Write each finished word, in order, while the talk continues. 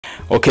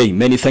Okay,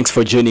 many thanks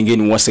for joining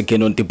in once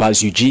again on the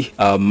Buzz UG.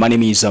 My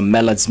name is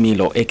Melads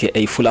Milo,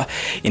 aka Fuller.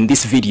 In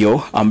this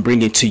video, I'm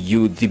bringing to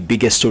you the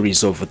biggest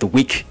stories of the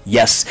week.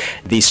 Yes,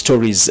 the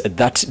stories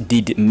that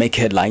did make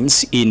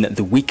headlines in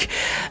the week.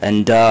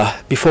 And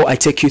before I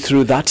take you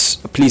through that,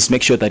 please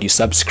make sure that you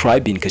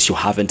subscribe in case you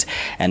haven't,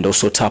 and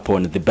also tap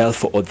on the bell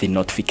for all the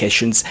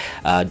notifications.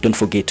 Don't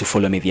forget to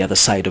follow me the other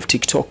side of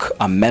TikTok.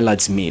 I'm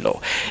Melads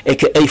Milo,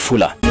 aka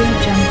Fuller.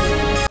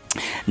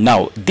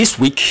 Now, this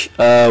week,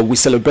 we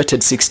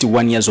celebrated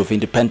 61 years of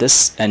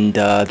independence, and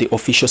the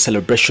official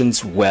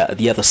celebrations were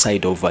the other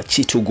side of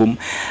Chitugum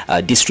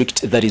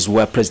district. That is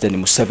where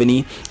President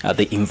Museveni,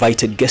 the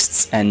invited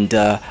guests, and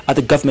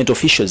other government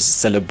officials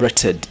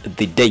celebrated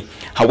the day.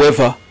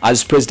 However,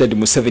 as President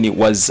Museveni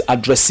was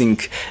addressing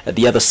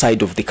the other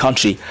side of the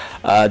country,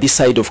 this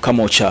side of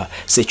Kamocha,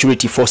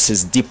 security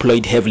forces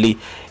deployed heavily.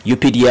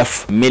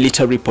 UPDF,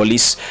 military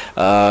police,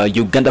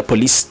 Uganda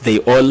police, they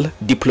all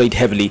deployed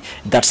heavily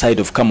that side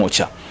of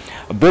Kamocha.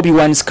 Bobi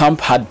Wine's camp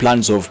had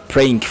plans of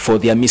praying for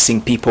their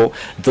missing people,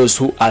 those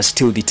who are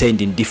still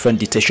detained in different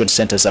detention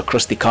centers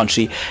across the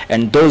country,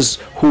 and those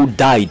who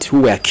died,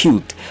 who were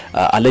killed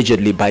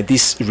allegedly by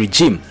this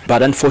regime.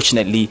 But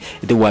unfortunately,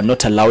 they were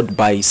not allowed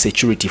by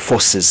security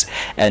forces.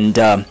 And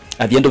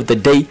at the end of the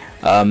day,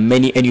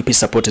 many NUP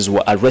supporters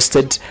were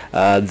arrested.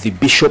 The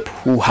bishop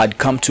who had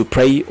come to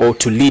pray or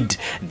to lead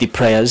the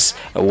prayers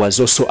was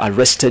also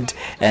arrested,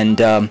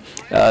 and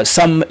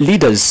some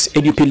leaders,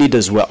 NUP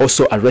leaders, were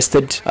also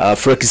arrested.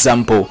 For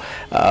example,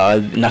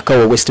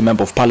 Nakawa West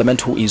Member of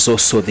Parliament, who is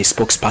also the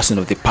spokesperson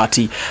of the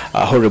party,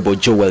 Honorable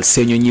Joel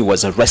Senyonyi,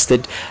 was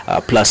arrested,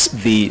 plus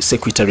the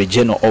Secretary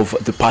General of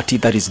the party,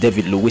 that is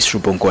David Louis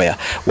Rubongoya,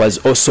 was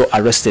also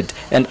arrested,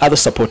 and other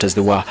supporters,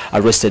 they were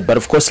arrested. But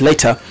of course,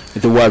 later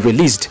they were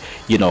released.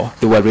 They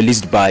were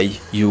released by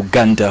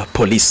Uganda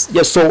police.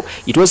 Yes, so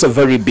it was a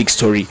very big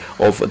story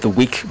of the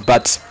week.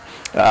 But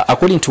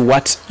according to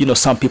what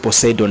some people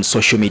said on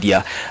social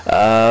media,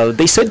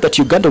 they said that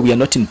Uganda, we are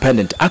not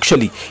independent.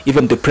 Actually,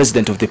 even the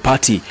president of the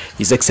party,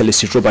 His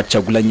Excellency Robert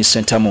Kyagulanyi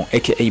Ssentamu,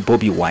 aka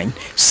Bobi Wine,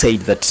 said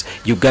that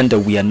Uganda,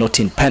 we are not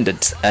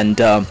independent.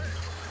 And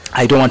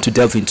I don't want to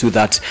delve into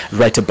that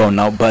right about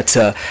now, but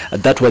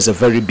that was a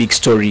very big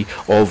story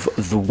of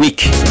the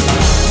week.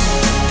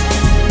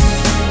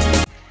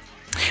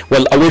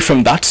 Well, away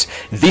from that,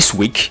 this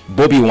week,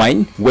 Bobi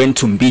Wine went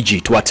to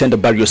Mbiji to attend a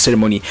burial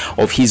ceremony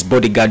of his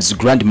bodyguard's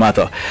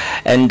grandmother.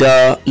 And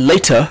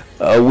later,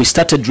 we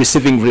started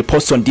receiving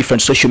reports on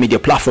different social media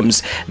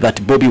platforms that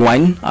Bobi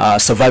Wine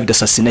survived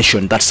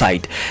assassination that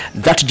side.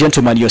 That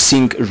gentleman you're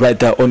seeing right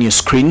there on your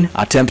screen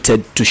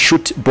attempted to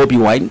shoot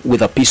Bobi Wine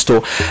with a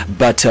pistol,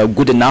 but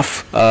good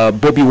enough,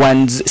 Bobi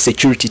Wine's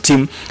security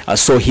team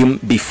saw him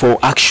before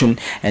action,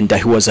 and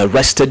he was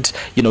arrested,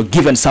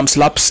 given some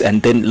slaps,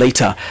 and then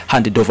later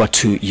handed over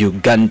to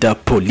Uganda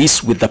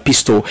police with the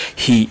pistol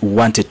he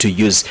wanted to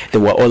use. They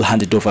were all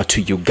handed over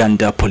to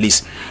Uganda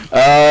police.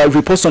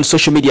 Reports on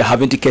social media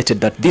have indicated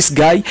that this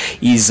guy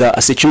is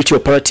a security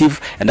operative,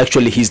 and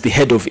actually he's the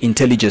head of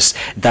intelligence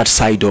that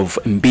side of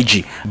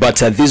Mbiji. But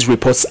these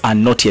reports are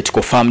not yet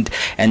confirmed,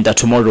 and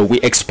tomorrow we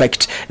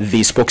expect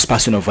the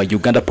spokesperson of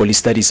Uganda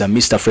police, that is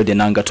Mr. Fred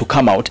Enanga, to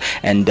come out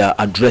and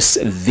address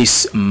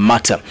this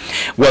matter.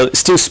 Well,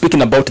 still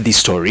speaking about this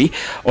story,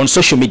 on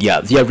social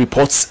media there are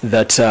reports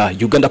that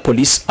Uganda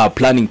police are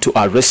planning to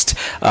arrest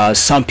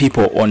some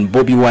people on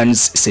Bobi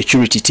Wine's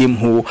security team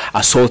who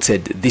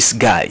assaulted this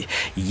guy.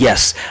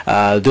 Yes,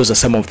 those are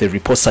some of the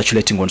reports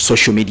circulating on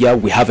social media.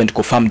 We haven't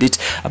confirmed it,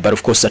 but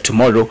of course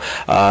tomorrow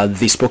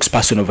the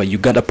spokesperson of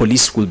Uganda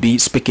police will be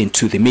speaking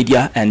to the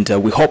media, and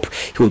we hope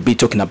he will be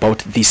talking about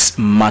this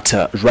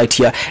matter right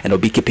here, and I'll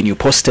be keeping you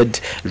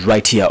posted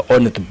right here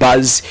on the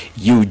Buzz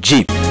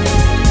UG.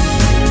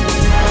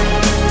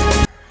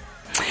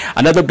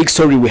 Another big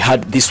story we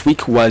had this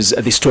week was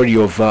the story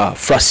of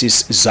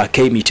Francis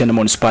Zaake, Mityana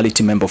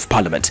Municipality Member of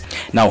Parliament.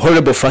 Now,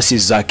 Honorable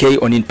Francis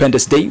Zaake on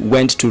Independence Day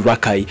went to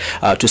Rakai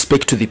to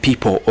speak to the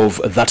people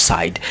of that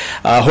side.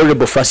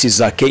 Honorable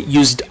Francis Zaake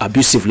used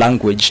abusive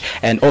language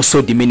and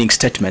also demeaning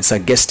statements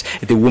against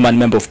the woman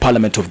Member of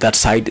Parliament of that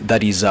side,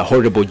 that is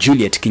Honorable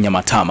Juliet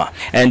Kinyamatama.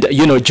 And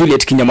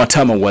Juliet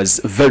Kinyamatama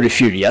was very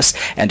furious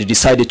and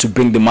decided to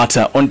bring the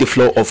matter on the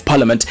floor of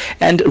Parliament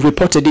and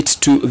reported it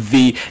to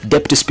the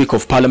Deputy Speaker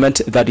of Parliament,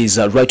 that is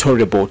Right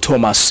Honorable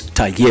Thomas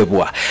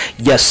Tayebwa.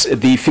 Yes,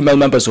 the female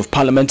members of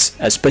Parliament,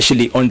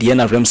 especially on the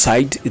NRM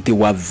side, they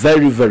were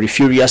very, very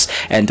furious,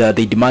 and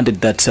they demanded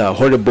that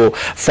Honorable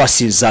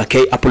Francis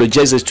Zaake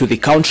apologizes to the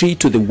country,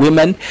 to the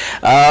women.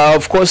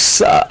 Of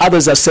course,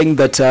 others are saying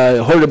that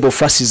Honorable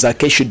Francis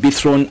Zaake should be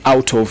thrown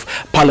out of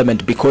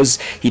Parliament because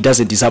he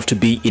doesn't deserve to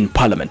be in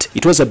Parliament.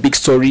 It was a big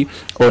story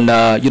on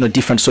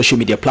different social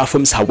media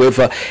platforms.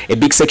 However, a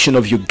big section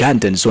of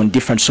Ugandans on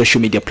different social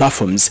media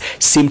platforms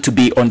seem to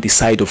be on the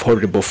side of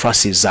Honorable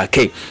Francis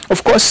Zaake.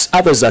 Of course,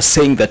 others are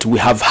saying that we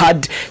have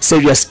had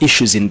serious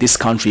issues in this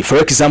country. For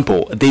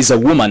example, there's a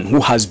woman who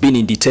has been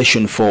in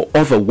detention for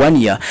over 1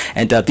 year,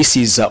 and this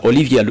is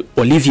Olivia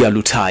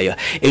Lutaya,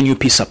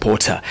 NUP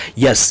supporter.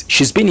 Yes,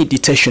 she's been in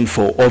detention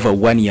for over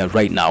 1 year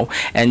right now,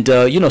 and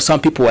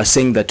some people are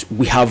saying that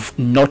we have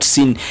not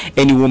seen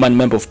any woman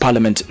member of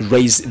parliament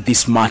raise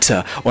this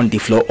matter on the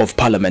floor of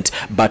parliament,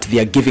 but they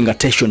are giving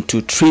attention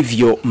to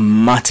trivial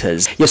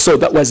matters. Yes, so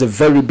that was a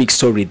very big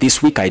story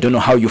this week. I don't know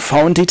how you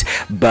found it,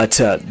 but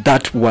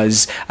that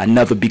was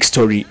another big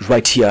story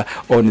right here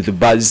on the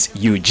Buzz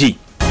UG.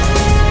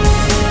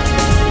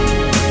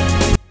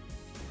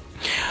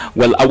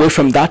 Well, away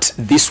from that,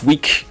 this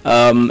week,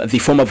 the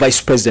former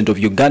vice president of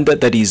Uganda,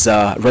 that is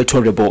Right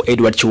Honorable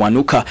Edward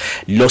Kiwanuka,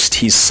 lost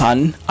his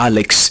son,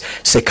 Alex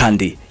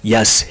Sekandi.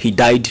 Yes, he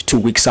died 2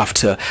 weeks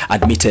after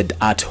admitted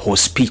at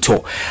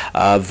hospital.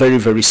 Very,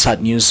 very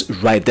sad news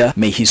right there.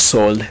 May his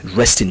soul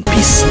rest in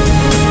peace.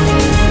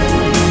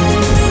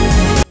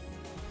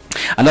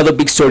 Another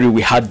big story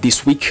we had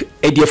this week,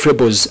 ADF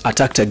rebels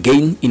attacked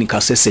again in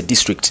Kasese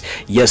district.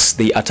 Yes,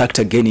 they attacked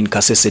again in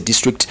Kasese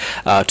district.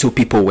 2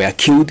 people were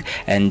killed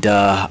and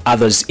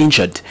others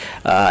injured.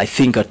 I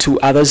think 2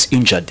 others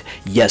injured.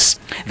 Yes,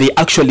 they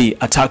actually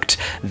attacked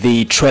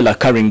the trailer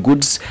carrying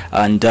goods,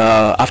 and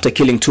after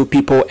killing 2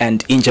 people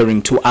and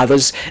injuring 2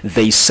 others,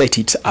 they set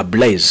it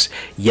ablaze.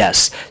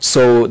 Yes,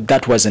 so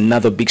that was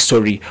another big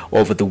story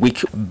over the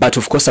week. But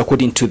of course,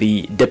 according to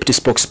the deputy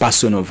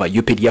spokesperson of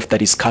UPDF,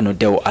 that is Colonel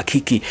Deo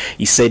Akiki,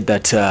 he said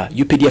that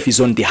UPDF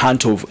is on the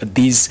hunt of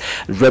these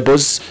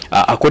rebels.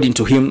 According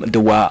to him,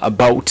 there were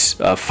about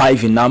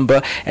 5 in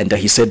number, and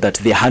he said that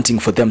they're hunting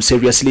for them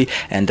seriously,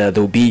 and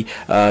they'll be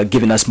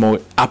giving us more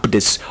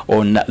updates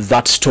on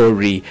that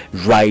story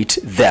right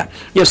there.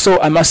 Yeah,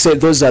 so I must say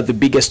those are the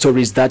biggest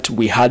stories that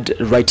we had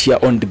right here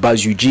on the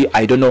Buzz UG.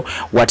 I don't know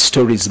what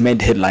stories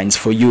made headlines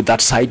for you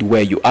that side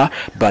where you are,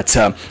 but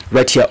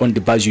right here on the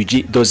Buzz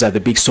UG, those are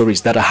the big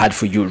stories that I had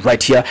for you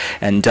right here.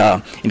 And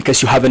in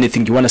case you have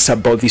anything you want to say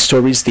about these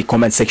stories, the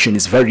comment section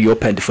is very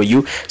open for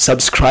you.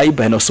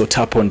 Subscribe and also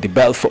tap on the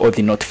bell for all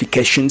the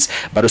notifications,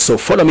 but also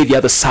follow me the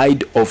other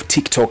side of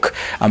TikTok.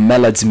 I'm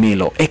Melad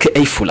Milo,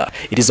 aka Fuller.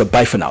 It is a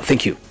bye for now.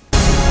 Thank you.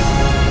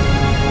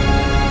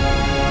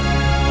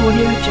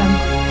 Audio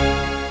Jungle.